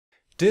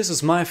This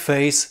is my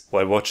face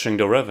while watching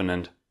The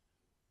Revenant.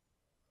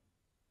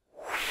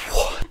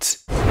 What?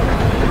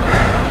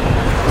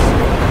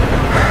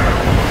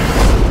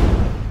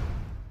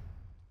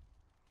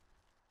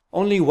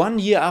 Only 1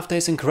 year after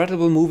his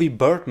incredible movie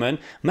Birdman,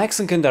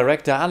 Mexican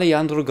director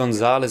Alejandro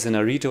Gonzáles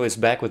Inarritu is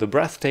back with a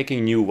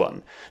breathtaking new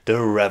one, The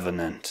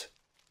Revenant.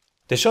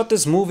 They shot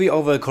this movie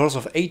over a course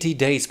of 80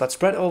 days but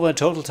spread over a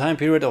total time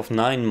period of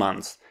 9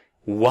 months.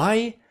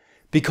 Why?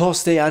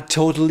 Because they are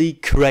totally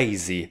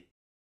crazy.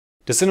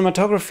 The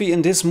cinematography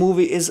in this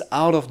movie is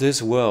out of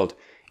this world.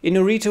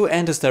 Inarritu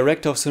and his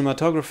director of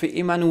cinematography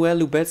Emanuel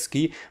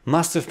Lubezki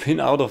must have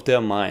been out of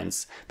their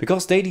minds,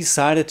 because they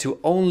decided to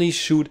only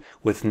shoot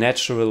with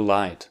natural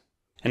light.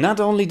 And not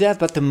only that,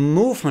 but the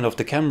movement of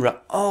the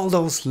camera, all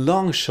those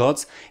long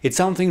shots, it's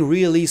something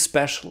really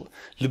special.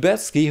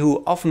 Lubezki,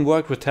 who often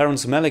worked with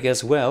Terrence Malick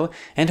as well,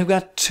 and who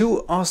got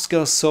 2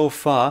 Oscars so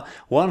far,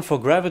 one for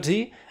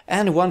Gravity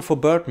and one for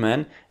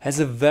Birdman, has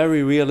a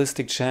very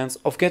realistic chance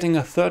of getting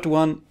a 3rd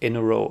one in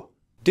a row.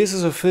 This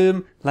is a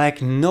film like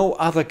no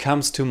other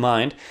comes to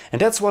mind, and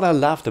that's what I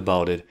loved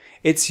about it.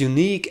 It's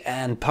unique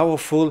and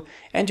powerful,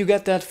 and you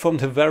get that from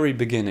the very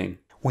beginning.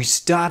 We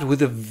start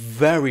with a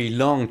very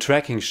long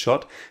tracking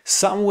shot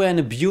somewhere in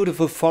a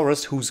beautiful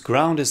forest whose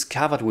ground is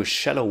covered with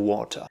shallow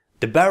water.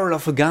 The barrel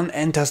of a gun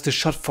enters the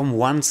shot from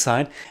one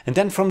side, and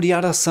then from the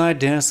other side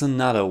there's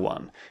another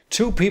one.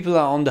 2 people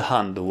are on the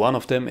hunt, one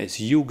of them is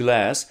Hugh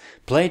Glass,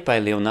 played by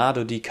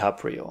Leonardo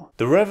DiCaprio.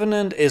 The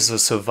Revenant is a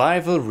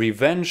survival,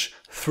 revenge,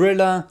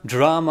 thriller,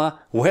 drama,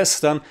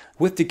 western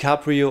with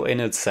DiCaprio in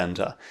its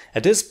center.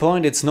 At this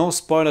point it's no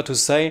spoiler to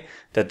say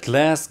that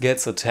Glass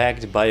gets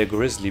attacked by a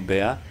grizzly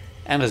bear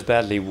and is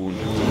badly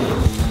wounded.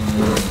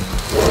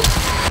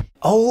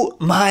 Oh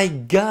my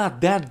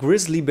god, that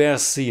grizzly bear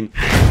scene!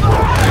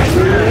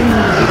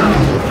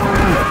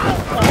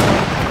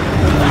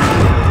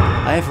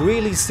 I have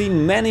really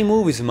seen many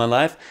movies in my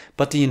life,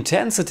 but the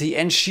intensity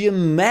and sheer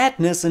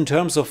madness in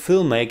terms of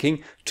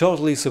filmmaking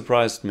totally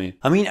surprised me.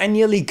 I mean, I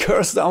nearly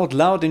cursed out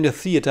loud in the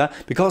theater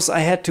because I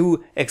had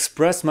to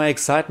express my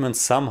excitement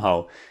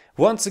somehow.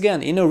 Once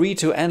again,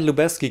 Inarritu and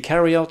Lubezki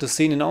carry out the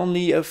scene in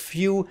only a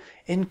few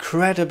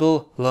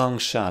incredible long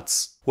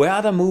shots. Where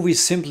other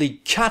movies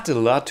simply cut a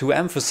lot to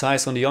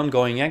emphasize on the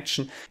ongoing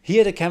action,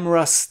 here the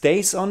camera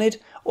stays on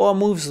it or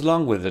moves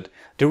along with it.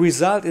 The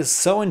result is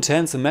so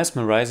intense and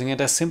mesmerizing, and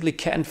I simply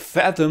can't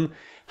fathom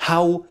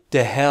how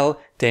the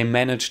hell they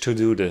managed to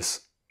do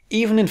this.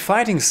 Even in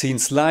fighting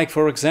scenes like,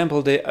 for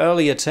example, the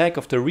early attack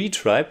of the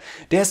Retribe,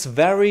 there's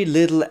very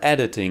little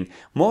editing.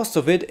 Most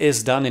of it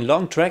is done in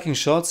long tracking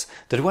shots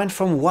that went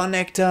from one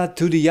actor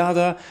to the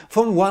other,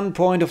 from one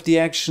point of the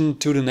action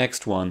to the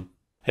next one.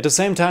 At the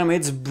same time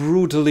it's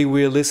brutally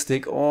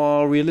realistic,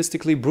 or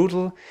realistically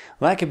brutal,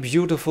 like a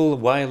beautiful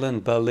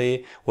violent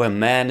ballet where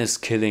man is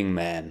killing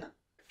man.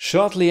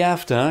 Shortly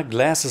after,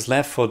 Glass is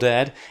left for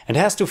dead and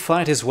has to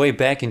fight his way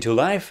back into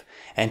life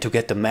and to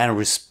get the man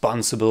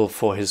responsible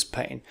for his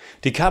pain.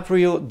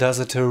 DiCaprio does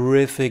a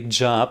terrific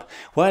job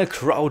while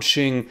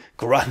crouching,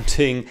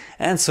 grunting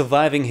and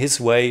surviving his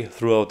way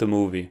throughout the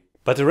movie.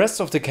 But the rest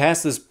of the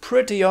cast is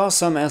pretty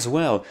awesome as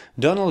well.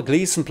 Domhnall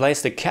Gleeson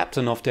plays the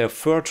captain of their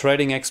fur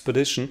trading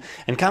expedition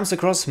and comes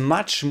across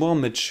much more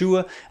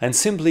mature and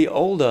simply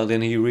older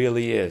than he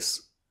really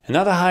is.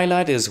 Another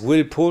highlight is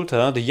Will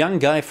Poulter, the young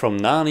guy from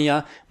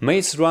Narnia,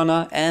 Maze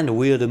Runner and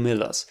We're the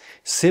Millers.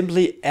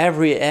 Simply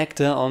every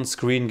actor on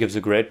screen gives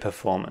a great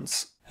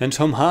performance. And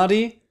Tom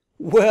Hardy?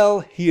 Well,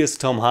 he is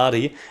Tom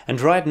Hardy,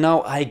 and right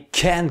now I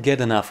can't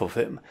get enough of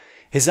him.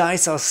 His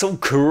eyes are so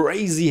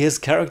crazy, his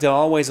character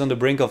always on the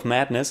brink of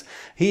madness.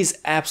 He's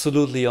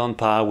absolutely on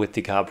par with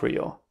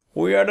DiCaprio.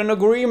 We had an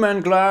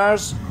agreement,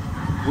 Glass.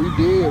 We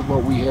did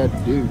what we had to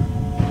do.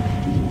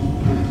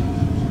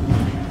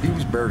 He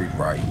was very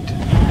right.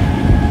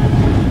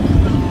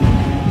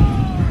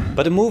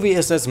 But the movie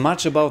is as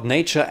much about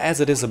nature as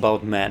it is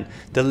about man.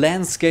 The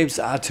landscapes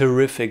are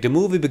terrific. The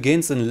movie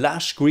begins in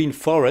lush green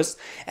forest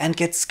and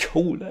gets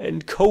colder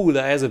and colder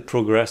as it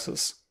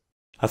progresses.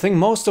 I think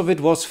most of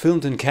it was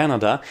filmed in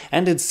Canada,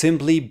 and it's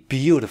simply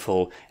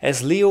beautiful.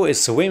 As Leo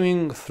is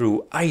swimming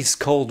through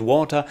ice-cold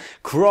water,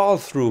 crawl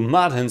through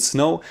mud and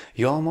snow,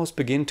 you almost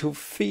begin to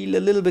feel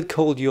a little bit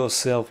cold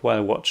yourself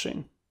while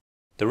watching.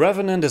 The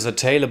Revenant is a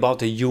tale about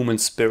the human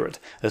spirit,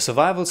 a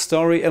survival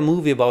story, a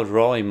movie about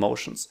raw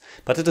emotions.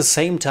 But at the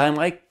same time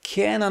I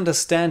can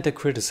understand the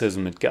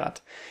criticism it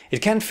got.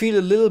 It can feel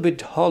a little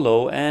bit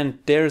hollow, and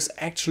there's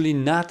actually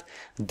not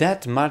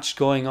that much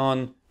going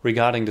on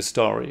regarding the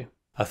story.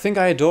 I think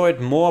I adore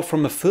it more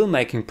from a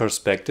filmmaking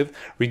perspective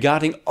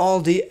regarding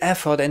all the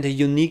effort and the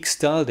unique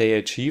style they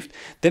achieved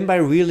than by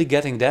really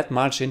getting that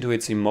much into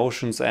its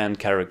emotions and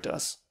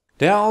characters.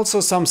 There are also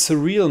some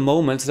surreal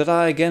moments that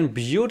are again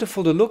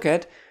beautiful to look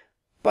at,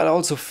 but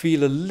also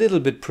feel a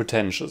little bit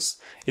pretentious.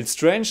 It's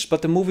strange,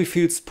 but the movie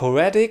feels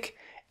poetic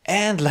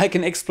and like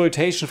an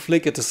exploitation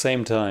flick at the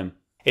same time.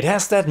 It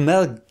has that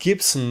Mel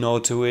Gibson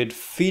note to it,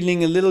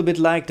 feeling a little bit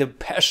like The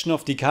Passion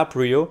of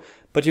DiCaprio,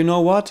 but you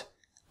know what?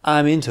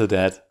 I'm into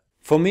that.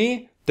 For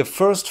me, The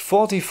first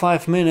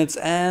 45 minutes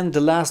and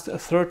the last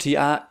 30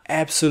 are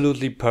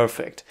absolutely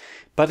perfect.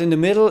 But in the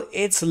middle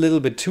it's a little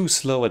bit too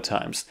slow at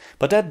times.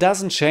 But that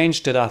doesn't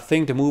change that I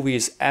think the movie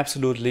is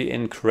absolutely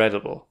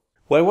incredible.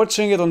 While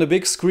watching it on the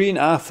big screen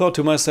I thought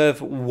to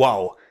myself,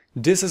 wow,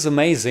 this is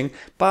amazing,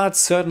 but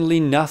certainly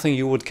nothing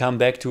you would come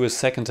back to a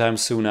second time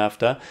soon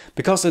after,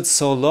 because it's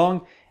so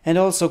long and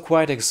also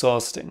quite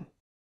exhausting.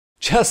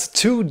 Just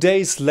 2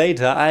 days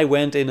later I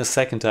went in a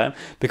second time,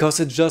 because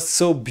it's just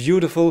so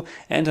beautiful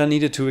and I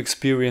needed to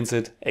experience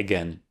it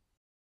again.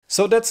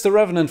 So that's The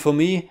Revenant for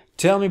me.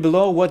 Tell me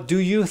below what do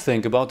you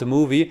think about the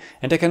movie,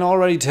 and I can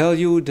already tell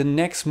you the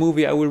next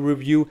movie I will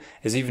review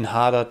is even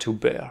harder to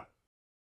bear.